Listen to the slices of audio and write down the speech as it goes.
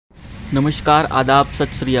नमस्कार, आदाब,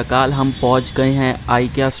 सत श्री अकाल। हम पहुंच गए हैं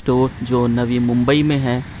IKEA स्टोर जो नवी मुंबई में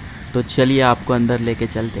है। तो चलिए आपको अंदर लेके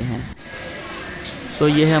चलते हैं। सो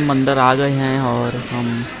ये हम अंदर आ गए हैं और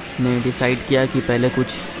हमने डिसाइड किया कि पहले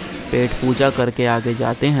कुछ पेट पूजा करके आगे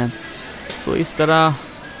जाते हैं। सो इस तरह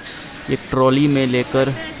एक ट्रॉली में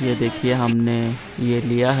लेकर ये देखिए हमने ये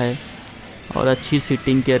लिया है और अच्छी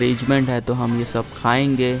सीटिंग के अरेंजमेंट है, तो हम ये सब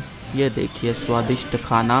खाएंगे। ये देखिए स्वादिष्ट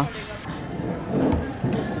खाना।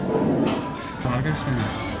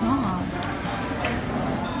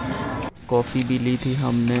 कॉफ़ी भी ली थी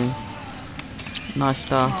हमने।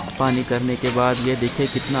 नाश्ता पानी करने के बाद ये देखिए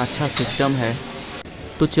कितना अच्छा सिस्टम है।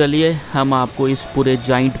 तो चलिए हम आपको इस पूरे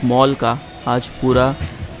जाइंट मॉल का आज पूरा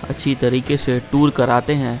अच्छी तरीके से टूर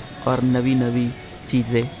कराते हैं और नवी नवी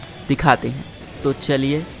चीज़ें दिखाते हैं। तो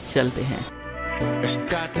चलिए चलते हैं।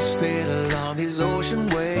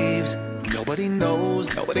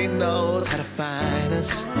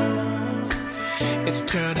 It's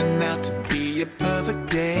turning out to be a perfect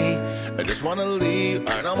day. I just wanna leave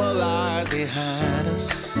our normal lives behind us.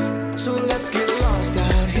 So let's get lost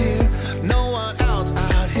out here. No one else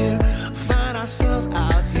out here. Find ourselves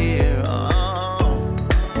out here.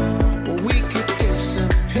 We could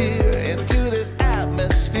disappear into this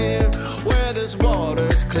atmosphere where this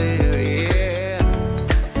water's clear. Yeah.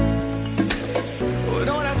 We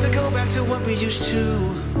don't have to go back to what we used to.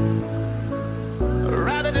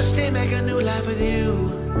 Rather just stay, make a new life with you.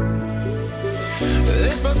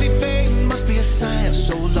 This must be fate, must be a sign.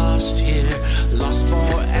 So lost here, lost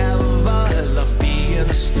forever. Love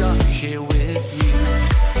being stuck here with you.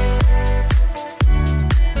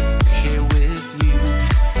 Here with you.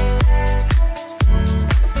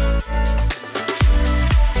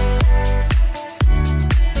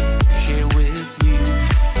 Here with you.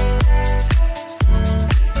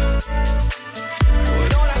 We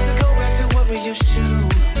don't have to go back to what we used to.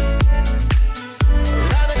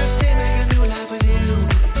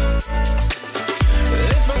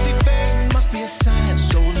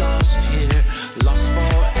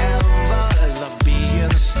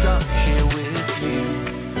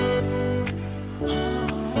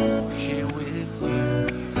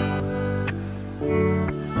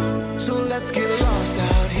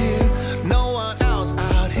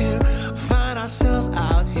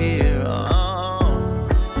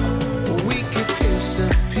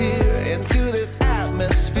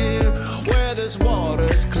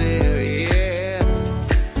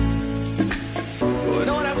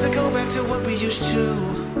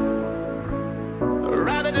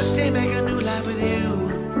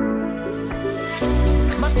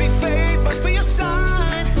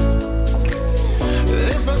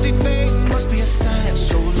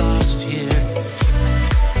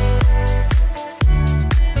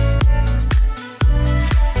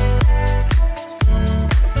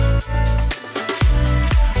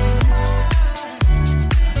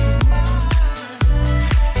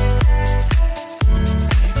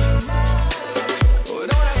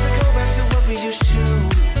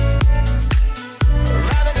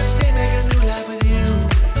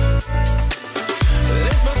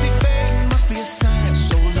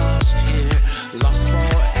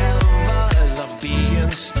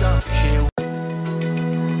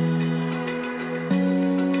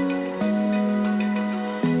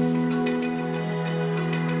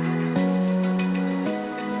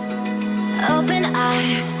 Open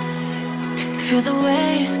eye, feel the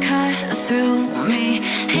waves cut through me,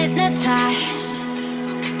 hypnotized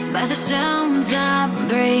by the sounds I'm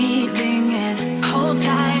breathing in. Hold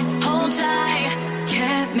tight,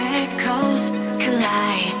 chemicals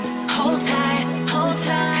collide. Hold tight, hold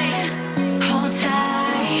tight, hold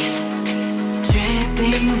tight.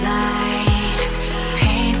 Dripping lights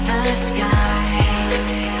paint the skies,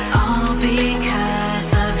 all because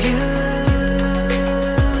of you.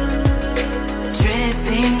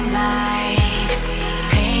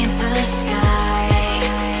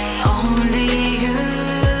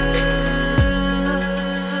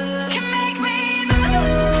 Can make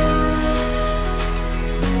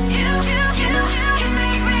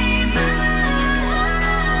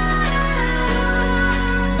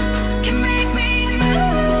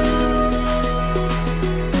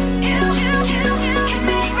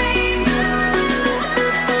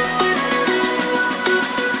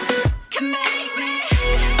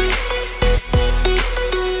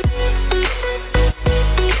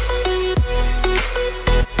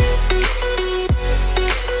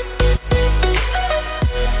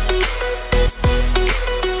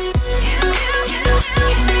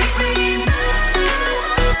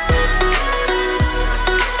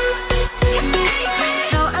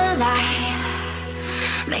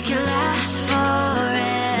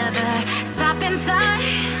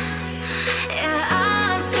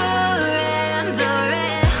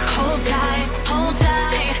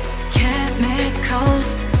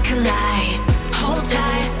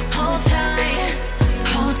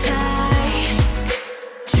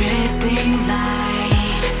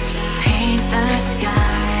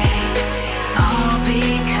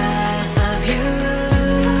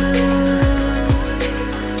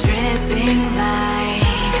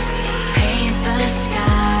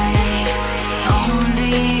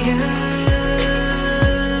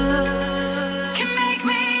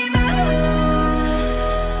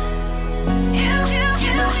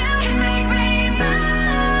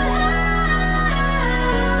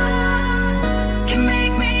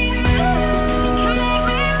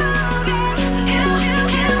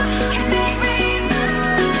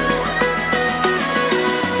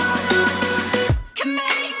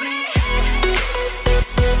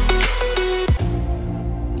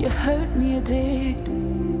You hurt me, you did,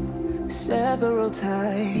 several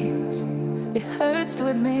times. It hurts to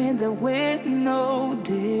admit that we're no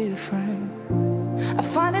different. I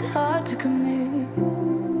find it hard to commit,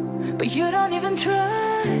 but you don't even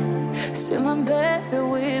try. Still I'm better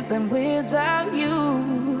with than without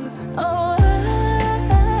you. Oh,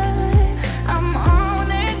 I'm on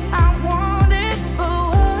it, I want it, but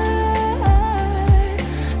why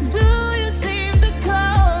do you seem to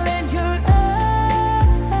call it your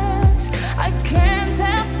eyes? I can't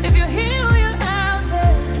tell if you're here or you're out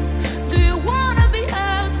there. Do you wanna be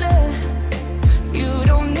out there? You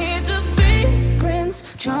don't need to be Prince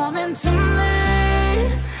Charming to me.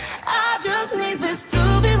 I just need this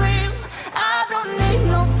to be real. I don't need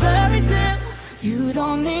no fairy tale. You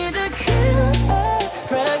don't need a killer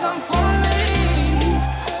pregnant for me.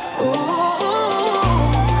 Ooh,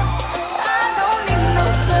 I don't need no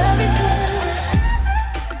fairy tale.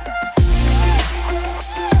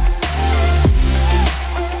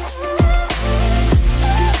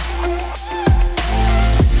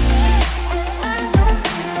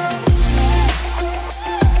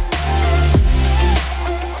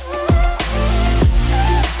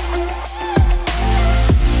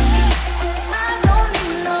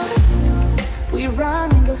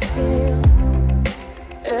 Still,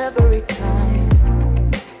 every time,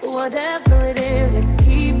 whatever it is, I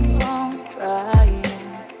keep on trying.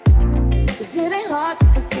 'Cause it ain't hard to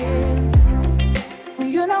forgive when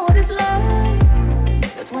you know what it's like.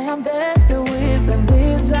 That's why I'm better with than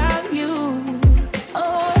without you.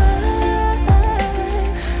 Oh,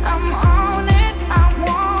 I'm on it, I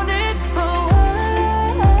want it, but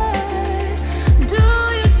why do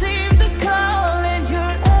you seem to call it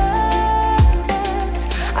your eyes?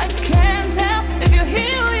 I can't tell if you're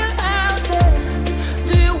here or you're out there.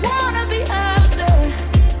 Do you wanna be out there?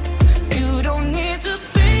 You don't need to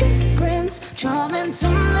be Prince Charming to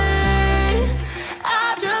me.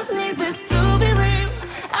 I just need this to be real.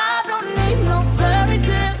 I don't need no fairy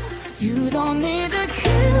tale. You don't need a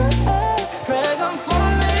killer pregnant for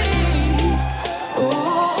me.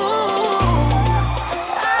 Ooh,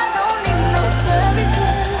 I don't need no fairy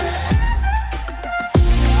tale.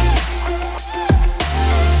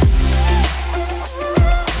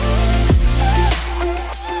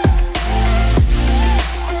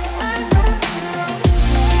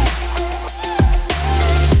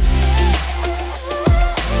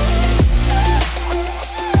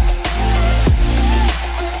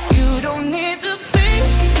 You don't need to be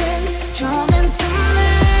Prince Charming to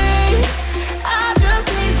me. I just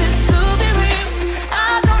need this to be real.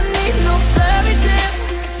 I don't need no fairy tale.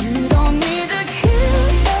 You don't need a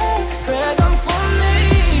killer pregnant for me.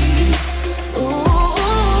 Ooh,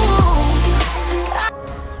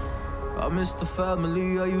 I miss the family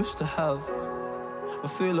I used to have. I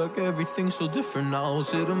feel like everything's so different now.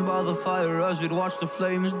 Sitting by the fire as we'd watch the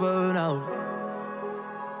flames burn out.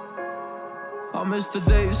 I miss the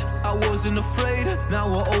days I wasn't afraid. Now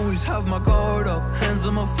I always have my guard up, hands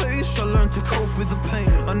on my face. I learned to cope with the pain.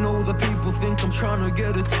 I know that people think I'm trying to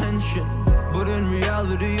get attention, but in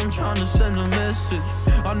reality I'm trying to send a message.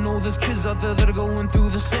 I know there's kids out there that are going through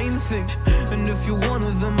the same thing, and if you're one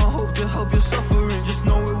of them, I hope to help your suffering. Just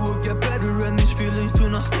know it will get better, and these feelings do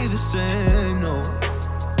not stay the same. No,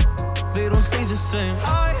 they don't stay the same.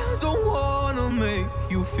 I don't wanna make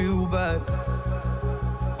you feel bad,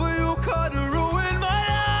 but you kinda ruined my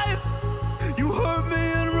life. You hurt me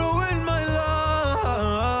and ruined my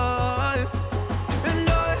life. And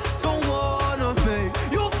I don't wanna make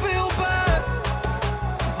you feel bad,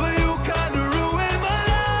 but you kinda ruined my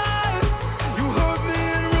life. You hurt me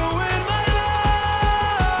and ruined my life.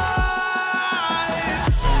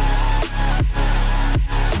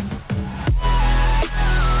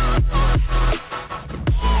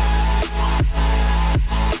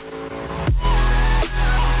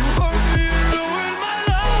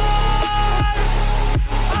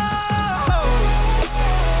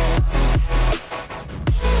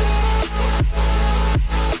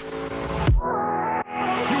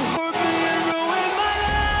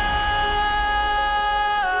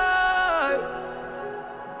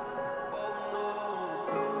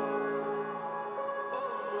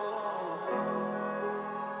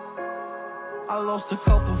 I lost a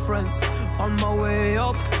couple friends on my way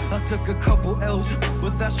up. I took a couple L's,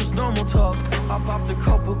 but that's just normal talk. I popped a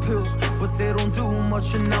couple pills, but they don't do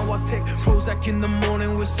much. And now I take Prozac in the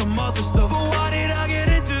morning with some other stuff. But why did I get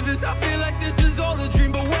into this? I feel like this is all a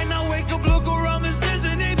dream. But when I wake up, look around, this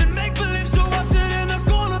isn't even make-believe. So I sit in a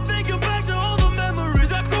corner thinking back to all the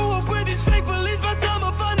memories. I grew up with these fake beliefs, by the time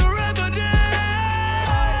I find a remedy.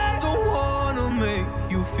 I don't wanna make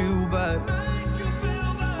you feel bad,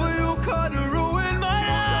 but you kinda ruined my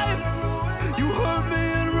life.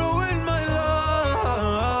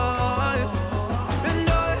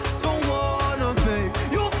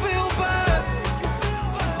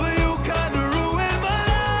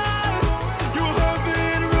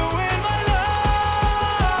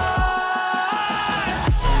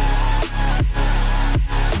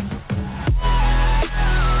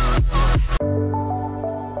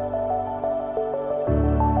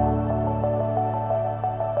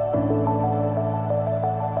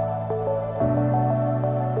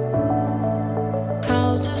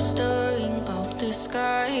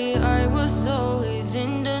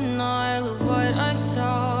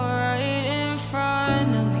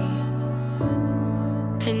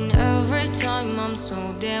 time I'm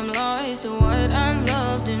so damn lost to what I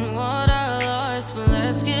loved and what I lost. But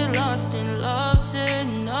let's get lost in love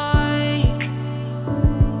tonight.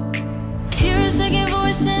 Hear a second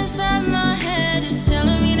voice inside my head, it's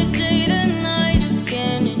telling me to say the night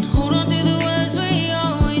again and hold on to the words we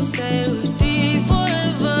always said would be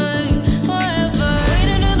forever, forever. Wait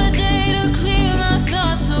another day to clear my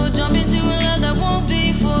thoughts, so jump into a love that won't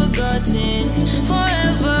be forgotten.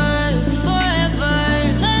 Forever, forever,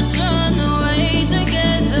 let's run away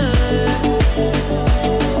together.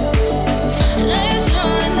 Let's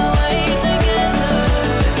run away together.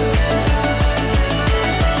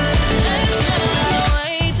 Let's run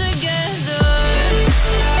away together.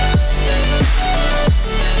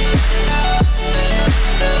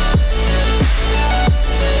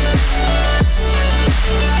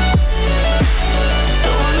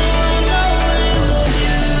 Don't wanna run away with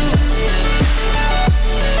you.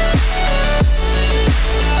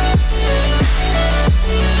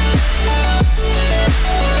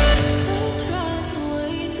 Let's run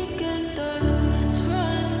away together. Let's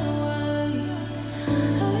run away.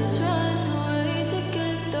 Let's run away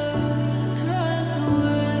together. Let's run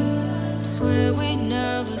away. Swear we'd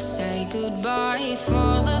never say goodbye.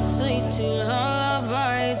 Fall asleep to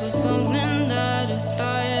lullabies with something that I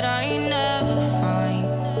thought I'd never find.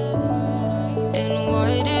 And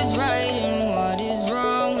what is right and what is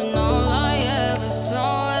wrong, and all I ever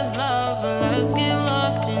saw was love. But let's get lost